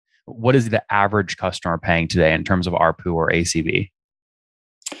what is the average customer paying today in terms of ARPU or ACV?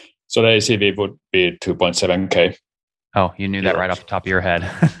 So the ACV would be 2.7K. Oh, you knew that right off the top of your head.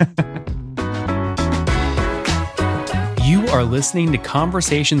 You are listening to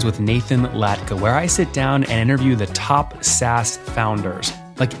Conversations with Nathan Latka, where I sit down and interview the top SaaS founders,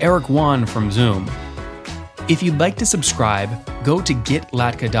 like Eric Yuan from Zoom. If you'd like to subscribe, go to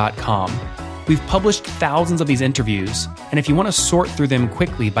getlatka.com. We've published thousands of these interviews, and if you want to sort through them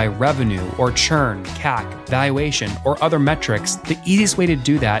quickly by revenue or churn, CAC, valuation, or other metrics, the easiest way to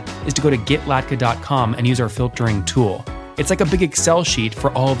do that is to go to getlatka.com and use our filtering tool. It's like a big Excel sheet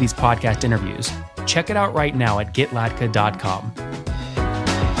for all of these podcast interviews. Check it out right now at getlatka.com.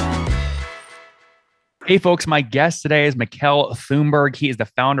 Hey folks, my guest today is Mikkel Thunberg. He is the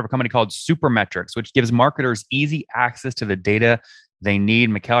founder of a company called Supermetrics, which gives marketers easy access to the data they need.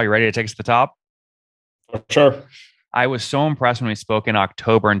 Mikkel, are you ready to take us to the top? Sure. I was so impressed when we spoke in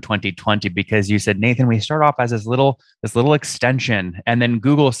October in 2020 because you said, Nathan, we start off as this little extension, and then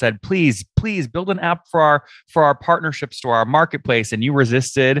Google said, please build an app for our partnership store, our marketplace, and you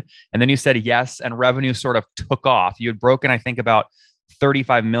resisted, and then you said yes, and revenue sort of took off. You had broken, I think, about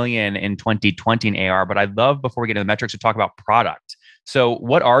 35 million in 2020 in AR, but I'd love, before we get into the metrics, to talk about product. So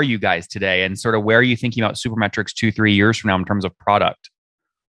what are you guys today, and sort of where are you thinking about Supermetrics 2-3 years from now in terms of product?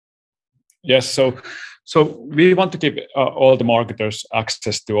 Yes, so we want to give all the marketers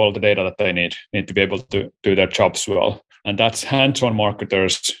access to all the data that they need to be able to do their jobs well. And that's hands-on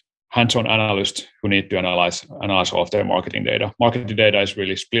marketers, hands-on analysts who need to analyze all of their marketing data. Marketing data is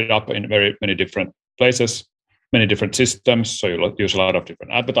really split up in very many different places, many different systems. So you use a lot of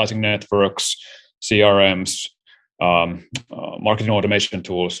different advertising networks, CRMs, marketing automation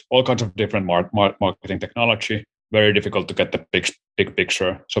tools, all kinds of different marketing technology. Very difficult to get the big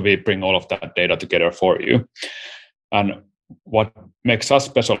picture. So we bring all of that data together for you. And what makes us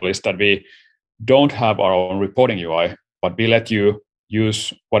special is that we don't have our own reporting UI, but we let you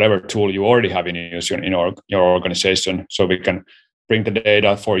use whatever tool you already have in use in your organization. So we can bring the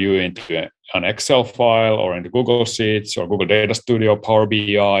data for you into an Excel file or into Google Sheets or Google Data Studio, Power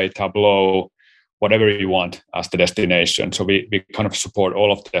BI, Tableau, whatever you want as the destination. So we kind of support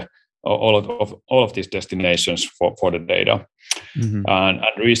all of these destinations for the data. Mm-hmm. And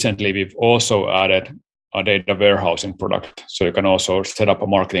recently we've also added a data warehousing product. So you can also set up a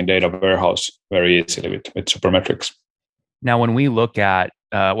marketing data warehouse very easily with Supermetrics. Now, when we look at,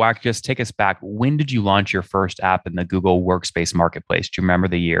 just take us back. When did you launch your first app in the Google Workspace Marketplace? Do you remember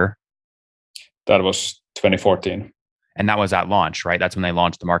the year? That was 2014. And that was at launch, right? That's when they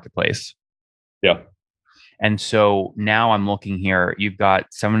launched the marketplace. Yeah. And so now I'm looking here, you've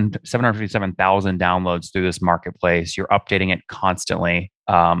got 757,000 downloads through this marketplace. You're updating it constantly.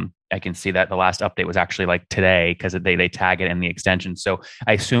 I can see that the last update was actually like today because they tag it in the extension. So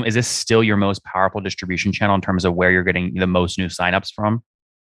I assume, is this still your most powerful distribution channel in terms of where you're getting the most new signups from?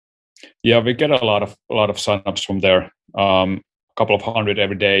 Yeah, we get a lot of signups from there. A couple of hundred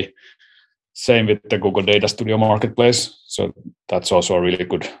every day. Same with the Google Data Studio Marketplace. So that's also a really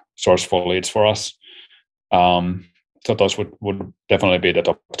good source for leads for us. So those would definitely be the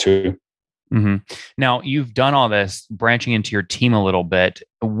top two. Mm-hmm. Now, you've done all this, branching into your team a little bit.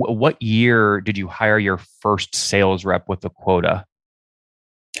 What year did you hire your first sales rep with the quota?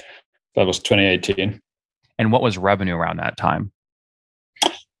 That was 2018. And what was revenue around that time?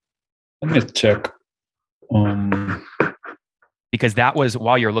 Let me check. Because that was,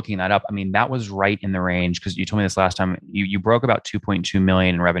 while you're looking that up, I mean, that was right in the range, because you told me this last time, you broke about 2.2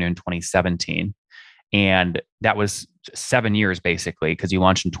 million in revenue in 2017. And that was 7 years basically, because you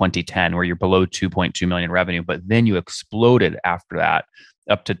launched in 2010 where you're below 2.2 million in revenue, but then you exploded after that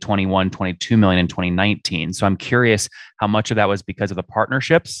up to 22 million in 2019. So I'm curious how much of that was because of the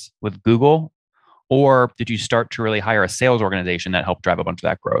partnerships with Google, or did you start to really hire a sales organization that helped drive a bunch of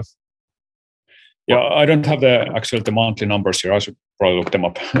that growth? Yeah, I don't have the monthly numbers here. I should probably look them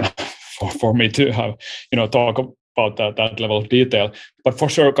up for me to have, talk about that level of detail. But for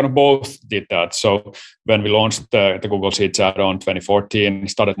sure, kind of both did that. So when we launched the Google Sheets add-on 2014,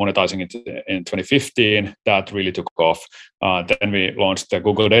 started monetizing it in 2015, that really took off. Then we launched the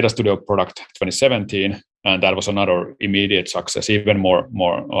Google Data Studio product 2017, and that was another immediate success, even more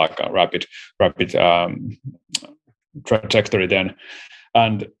like a rapid trajectory then.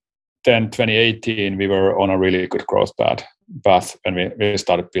 And then 2018, we were on a really good growth path when we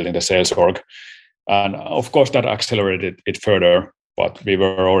started building the sales org. And of course, that accelerated it further, but we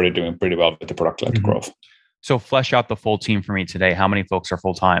were already doing pretty well with the product-led growth. So flesh out the full team for me today. How many folks are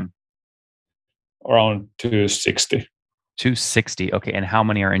full-time? Around 260. 260. Okay. And how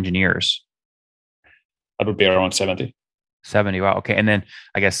many are engineers? That would be around 70. 70. Wow. Okay. And then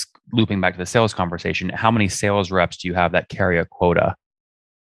I guess looping back to the sales conversation, how many sales reps do you have that carry a quota?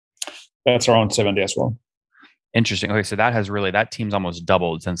 That's around 70 as well. Interesting. Okay. So that team's almost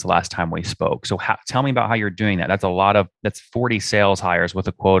doubled since the last time we spoke. So tell me about how you're doing that. That's 40 sales hires with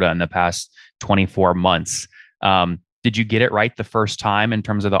a quota in the past 24 months. Did you get it right the first time in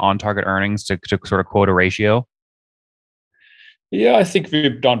terms of the on-target earnings to sort of quota ratio? Yeah, I think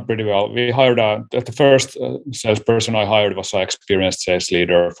we've done pretty well. We hired the first salesperson I hired was an experienced sales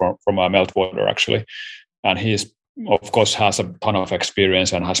leader from Meltwater, actually. And he's, of course, has a ton of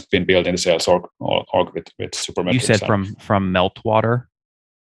experience and has been building the sales org with Supermetrics. You said from Meltwater?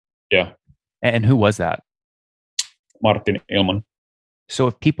 Yeah. And who was that? Martin Ilman. So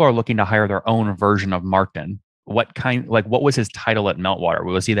if people are looking to hire their own version of Martin, what was his title at Meltwater?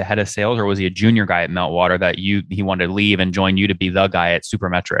 Was he the head of sales, or was he a junior guy at Meltwater that he wanted to leave and join you to be the guy at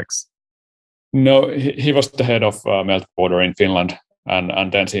Supermetrics? No, he was the head of Meltwater in Finland,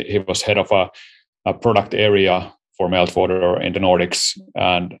 and then he was head of a product area for Meltwater in the Nordics,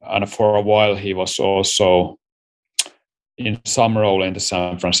 and for a while he was also in some role in the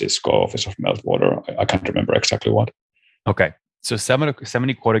San Francisco office of Meltwater. I can't remember exactly what. Okay. So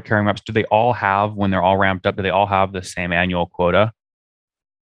 70 quota carrying reps, do they all have, when they're all ramped up, do they all have the same annual quota?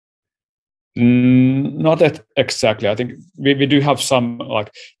 Not that exactly. I think we do have some,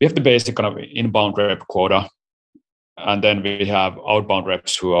 like we have the basic kind of inbound rep quota, and then we have outbound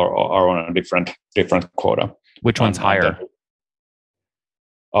reps who are on a different quota. Which one's higher?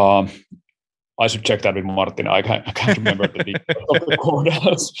 I should check that with Martin. I can't remember the details of the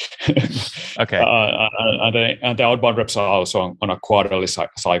quotas. Okay. And the outbound reps are also on a quarterly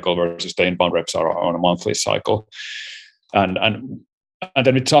cycle versus the inbound reps are on a monthly cycle. And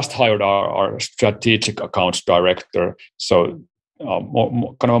then we just hired our strategic accounts director. So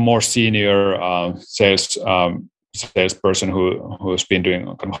kind of a more senior salesperson who's been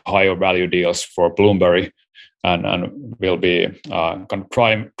doing kind of higher value deals for Bloomberry. And will be kind of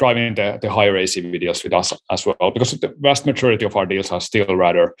driving the higher ACV deals with us as well, because the vast majority of our deals are still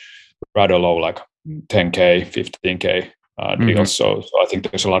rather low, like 10K, 15K deals. So I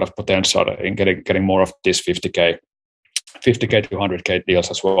think there's a lot of potential in getting more of these 50K to 100K deals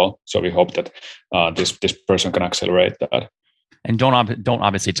as well. So we hope that this person can accelerate that. And don't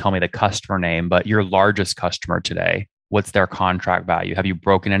obviously tell me the customer name, but your largest customer today, what's their contract value? Have you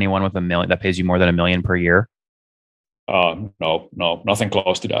broken anyone with $1 million that pays you more than $1 million per year? No, nothing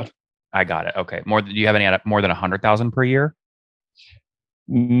close to that. I got it. Okay. Do you have any at more than 100,000 per year?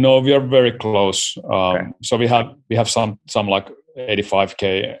 No, we are very close. Okay. So we have some like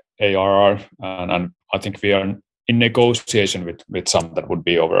 85K ARR, and I think we are in negotiation with some that would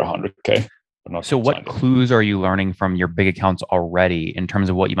be over 100K. So what clues are you learning from your big accounts already in terms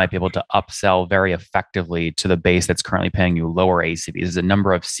of what you might be able to upsell very effectively to the base that's currently paying you lower ACVs? Is it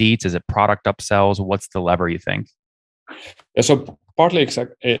number of seats? Is it product upsells? What's the lever you think? Yeah, so partly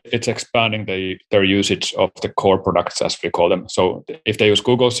it's expanding their usage of the core products, as we call them. So if they use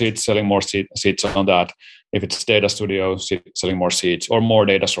Google Sheets, selling more seats on that. If it's Data Studio, selling more seats, or more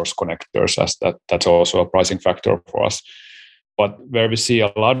data source connectors, that's also a pricing factor for us. But where we see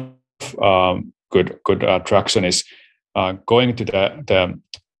a lot of good traction is going to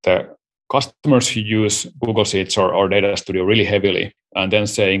the customers who use Google Sheets or Data Studio really heavily, and then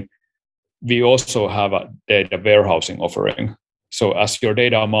saying, we also have a data warehousing offering. So as your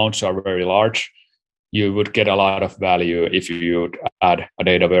data amounts are very large, you would get a lot of value if you would add a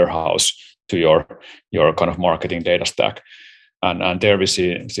data warehouse to your kind of marketing data stack. And there we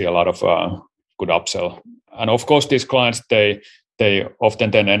see a lot of good upsell. And of course, these clients, they often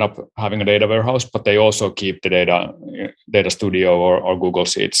then end up having a data warehouse, but they also keep the data studio or Google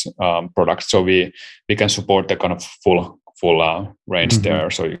Sheets products. So we can support the kind of full range there.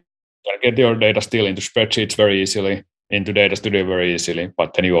 So you can get your data still into spreadsheets very easily, into Data Studio very easily,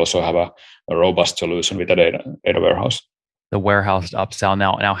 but then you also have a robust solution with a data warehouse. The warehouse upsell.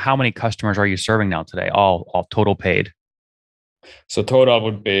 Now, how many customers are you serving now today? All total paid? So total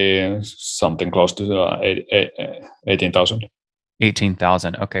would be something close to 18,000.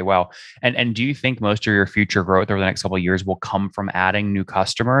 18,000. Okay, wow. And do you think most of your future growth over the next couple of years will come from adding new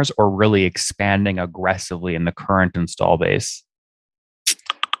customers or really expanding aggressively in the current install base?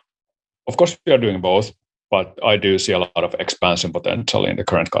 Of course, we are doing both, but I do see a lot of expansion potential in the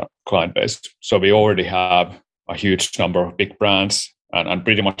current client base. So we already have a huge number of big brands, and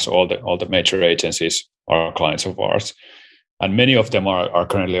pretty much all the major agencies are clients of ours. And many of them are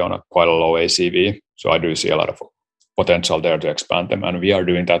currently on quite a low ACV. So I do see a lot of potential there to expand them, and we are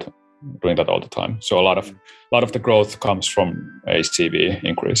doing that all the time. So a lot of the growth comes from ACV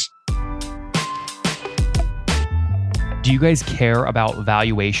increase. Do you guys care about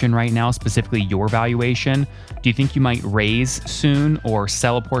valuation right now, specifically your valuation? Do you think you might raise soon or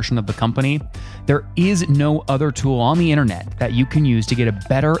sell a portion of the company? There is no other tool on the internet that you can use to get a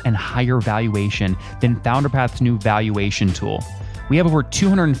better and higher valuation than FounderPath's new valuation tool. We have over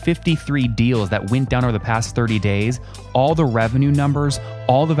 253 deals that went down over the past 30 days, all the revenue numbers,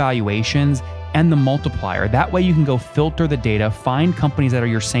 all the valuations, and the multiplier. That way you can go filter the data, find companies that are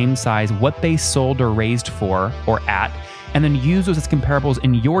your same size, what they sold or raised for or at, and then use those as comparables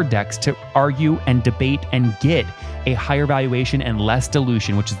in your decks to argue and debate and get a higher valuation and less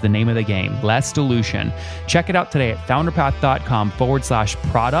dilution, which is the name of the game, less dilution. Check it out today at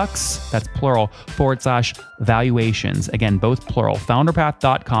founderpath.com/products, that's plural, /valuations. Again, both plural,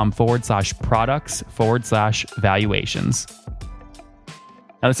 founderpath.com/products/valuations.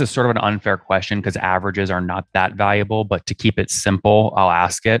 Now, this is sort of an unfair question because averages are not that valuable, but to keep it simple, I'll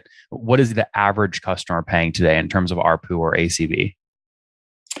ask it. What is the average customer paying today in terms of ARPU or ACV?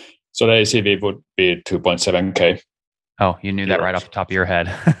 So the ACV would be 2.7K. Oh, you knew that right off the top of your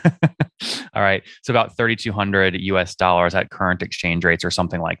head. All right. So about $3,200 at current exchange rates or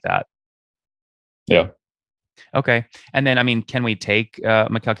something like that. Yeah. Okay. And then, I mean, can we take,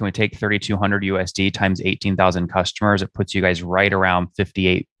 Mikhail, can we take 3,200 USD times 18,000 customers? It puts you guys right around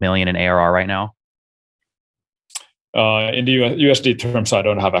 58 million in ARR right now. In the USD terms, I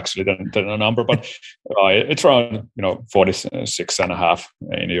don't have actually the number, but it's around 46.5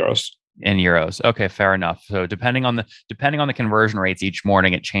 in euros. In euros. Okay, fair enough. So depending on the conversion rates each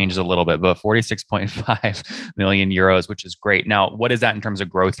morning, it changes a little bit, but 46.5 million euros, which is great. Now, what is that in terms of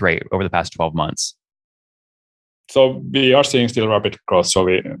growth rate over the past 12 months? So we are seeing still rapid growth. So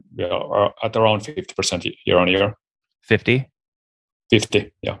we are at around 50% year on year. 50?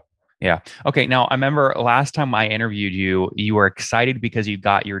 50, yeah. Yeah. Okay. Now, I remember last time I interviewed you, you were excited because you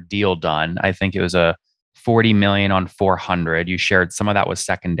got your deal done. I think it was a 40 million on 400. You shared some of that was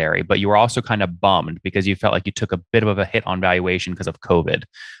secondary, but you were also kind of bummed because you felt like you took a bit of a hit on valuation because of COVID.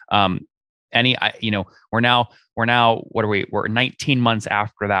 We're now, what are we? We're 19 months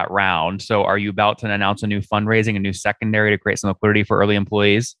after that round. So are you about to announce a new fundraising, a new secondary to create some liquidity for early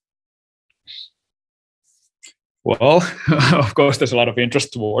employees? Well, of course, there's a lot of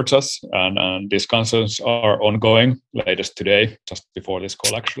interest towards us, and discussions are ongoing. Latest today, just before this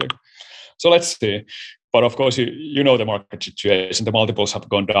call, actually. So let's see. But of course, you know the market situation. The multiples have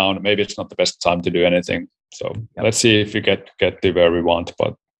gone down. Maybe it's not the best time to do anything. So let's see if we get to where we want.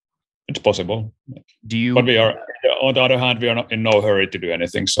 But it's possible. But we are, on the other hand, we are not in no hurry to do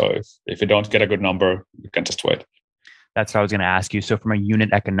anything. So if we don't get a good number, we can just wait. That's what I was going to ask you. So from a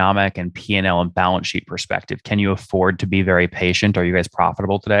unit economic and P&L and balance sheet perspective, can you afford to be very patient? Are you guys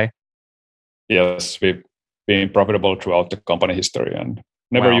profitable today? Yes, we've been profitable throughout the company history and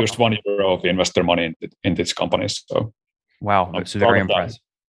never used €1 of investor money in this company. So wow, that's very impressive.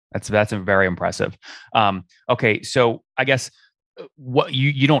 That's very impressive. Okay, so I guess what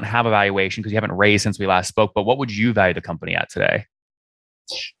you don't have a valuation because you haven't raised since we last spoke, but what would you value the company at today?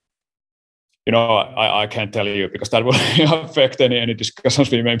 I can't tell you because that will affect any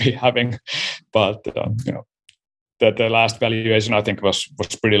discussions we may be having. But the last valuation I think was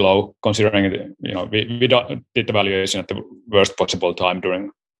pretty low considering we did the valuation at the worst possible time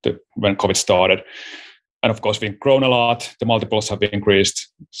when COVID started, and of course we've grown a lot. The multiples have increased.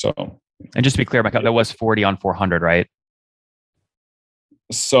 So, and just to be clear, Mikhail, that was 40 on 400, right?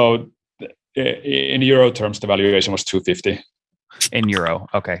 So in euro terms, the valuation was 250. In euro.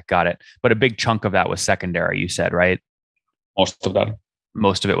 Okay, got it. But a big chunk of that was secondary, you said, right? Most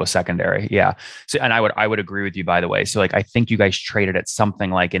of it was secondary. Yeah. So, and I would agree with you, by the way. So I think you guys traded at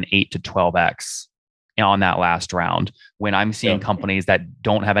something like an 8 to 12x on that last round, when I'm seeing companies that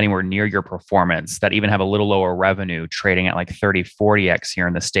don't have anywhere near your performance, that even have a little lower revenue, trading at like 30, 40x here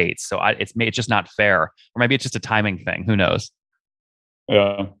in the States. So it's just not fair. Or maybe it's just a timing thing. Who knows?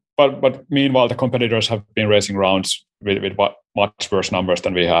 Yeah. But meanwhile, the competitors have been raising rounds with much worse numbers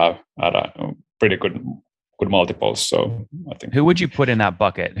than we have at a pretty good multiples. So I think. Who would you put in that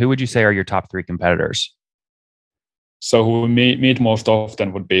bucket? Who would you say are your top 3 competitors? So who we meet most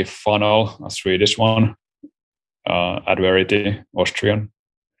often would be Funnel, a Swedish one, Adverity, Austrian.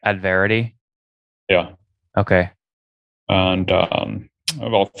 Adverity? Yeah. Okay. And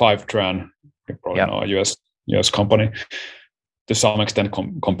Fivetran, you probably know, a US company. To some extent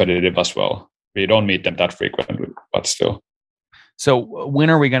competitive as well. We don't meet them that frequently, but still. So when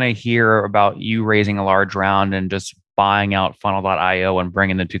are we going to hear about you raising a large round and just buying out Funnel.io and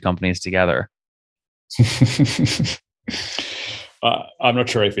bringing the two companies together? I'm not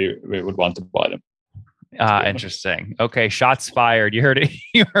sure if we would want to buy them. Interesting. Okay, shots fired. You heard it.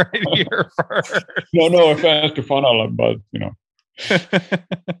 You heard it here first. No offense to Funnel, but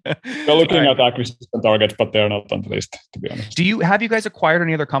they're looking at acquisition targets, but they're not on the list, to be honest. Have you guys acquired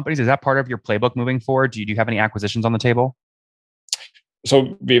any other companies? Is that part of your playbook moving forward? Do you have any acquisitions on the table?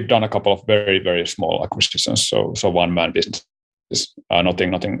 So we've done a couple of very, very small acquisitions. So one-man business is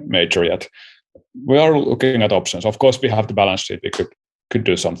nothing major yet. We are looking at options. Of course, we have the balance sheet. We could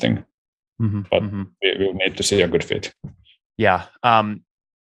do something, but we will need to see a good fit. Yeah.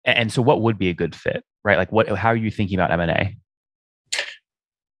 And so what would be a good fit, right? Like how are you thinking about M&A?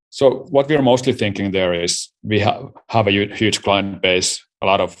 So what we're mostly thinking there is we have a huge client base, a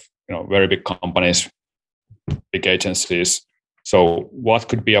lot of very big companies, big agencies. So what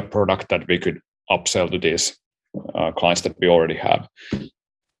could be a product that we could upsell to these clients that we already have?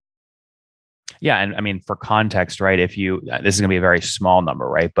 Yeah, and I mean, for context, right? This is going to be a very small number,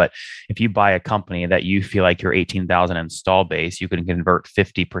 right? But if you buy a company that you feel like your 18,000 install base, you can convert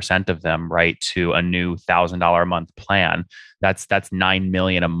 50% of them, right, to a new $1,000 a month plan. That's $9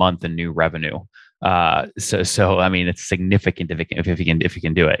 million a month in new revenue. So I mean, it's significant if you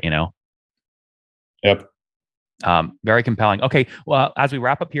can do it, Yep. Very compelling. Okay, well, as we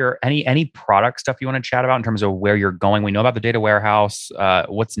wrap up here, any product stuff you want to chat about in terms of where you're going? We know about the data warehouse.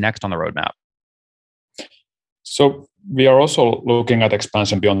 What's next on the roadmap? So we are also looking at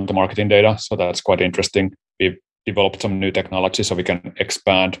expansion beyond the marketing data. So that's quite interesting. We've developed some new technology so we can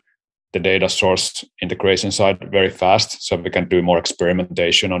expand the data source integration side very fast. So we can do more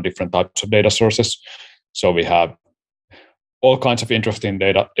experimentation on different types of data sources. So we have all kinds of interesting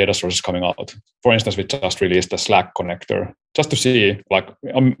data sources coming out. For instance, we just released a Slack connector just to see like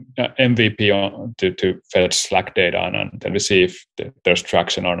MVP to fetch Slack data, and then we see if there's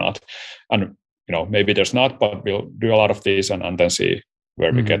traction or not. And maybe there's not, but we'll do a lot of these and then see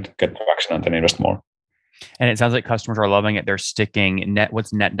where we get traction and then invest more. And it sounds like customers are loving it. They're sticking.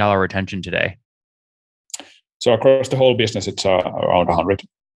 What's net dollar retention today? So across the whole business, it's around 100.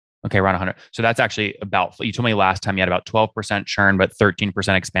 Okay, around 100. So that's actually you told me last time you had about 12% churn, but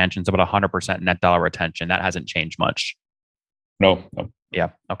 13% expansion. So about 100% net dollar retention. That hasn't changed much. No.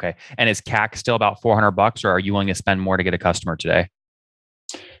 Yeah. Okay. And is CAC still about $400, or are you willing to spend more to get a customer today?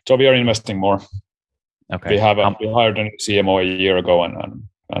 So we are investing more. Okay. We hired a CMO a year ago, and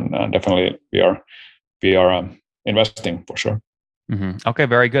definitely we are investing for sure. Mm-hmm. Okay,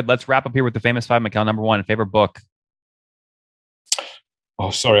 very good. Let's wrap up here with the famous five. Mikkel, number one, favorite book.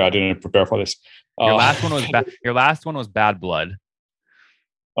 Oh, sorry, I didn't prepare for this. Your last one was Bad Blood.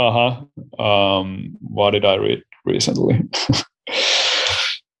 What did I read recently?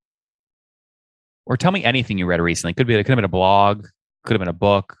 Or tell me anything you read recently. It could have been a blog. Could have been a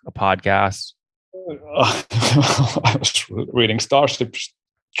book, a podcast. I was reading Starship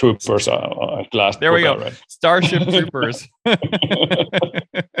Troopers last. There we go. Right? Starship Troopers.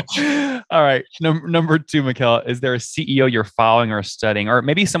 All right. Number two, Mikkel, is there a CEO you're following or studying, or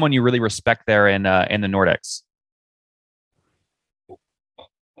maybe someone you really respect there in the Nordics?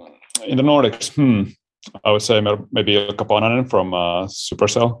 In the Nordics, I would say maybe Ilkka Paananen from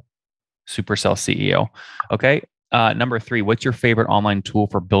Supercell. Supercell CEO. Okay. Number three, what's your favorite online tool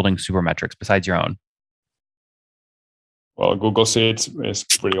for building supermetrics besides your own? Well, Google Sheets is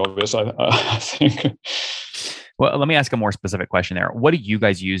pretty obvious, I think. Well, let me ask a more specific question there. What do you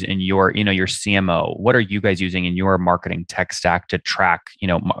guys use in your CMO? What are you guys using in your marketing tech stack to track,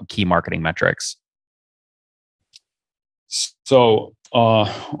 key marketing metrics? So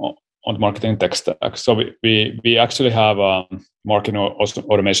on the marketing tech stack, so we actually have a marketing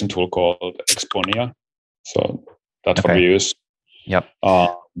automation tool called Exponia. So that's what we use. Yep.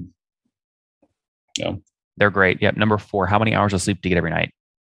 Yeah. They're great. Yep. Number four, how many hours of sleep do you get every night?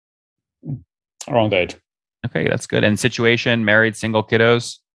 Around 8. Okay, that's good. And situation, married, single,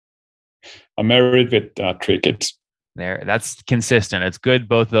 kiddos? I'm married with 3 kids. There, that's consistent. It's good.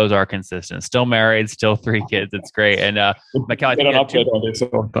 Both of those are consistent. Still married, still 3 kids. It's great. And Mikkel, I think an update on this.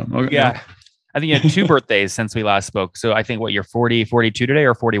 Okay. Yeah. I think you had 2 birthdays since we last spoke. So I think you're 40, 42 today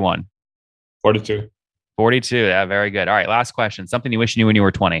or 41? 42. 42. Yeah, very good. All right. Last question. Something you wish you knew when you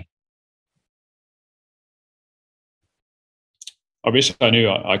were 20. I wish I knew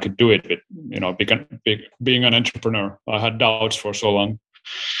I could do it with, being an entrepreneur. I had doubts for so long.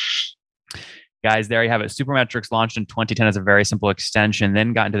 Guys, there you have it. Supermetrics launched in 2010 as a very simple extension,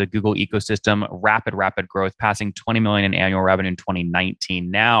 then got into the Google ecosystem, rapid growth, passing 20 million in annual revenue in 2019.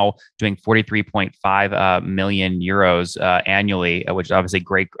 Now doing 43.5 million euros annually, which is obviously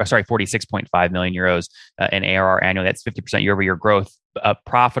great. 46.5 million euros in ARR annually. That's 50% year-over-year growth.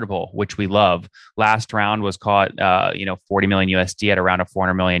 profitable, which we love. Last round was caught, 40 million USD at around a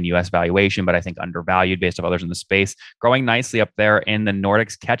 400 million US valuation, but I think undervalued based off others in the space. Growing nicely up there in the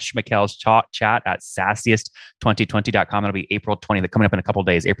Nordics. Catch Mikkel's chat at sassiest2020.com. That'll be April 20th, coming up in a couple of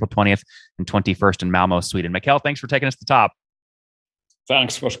days, April 20th and 21st in Malmo, Sweden. Mikkel, thanks for taking us to the top.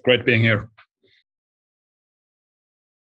 Thanks. It was great being here.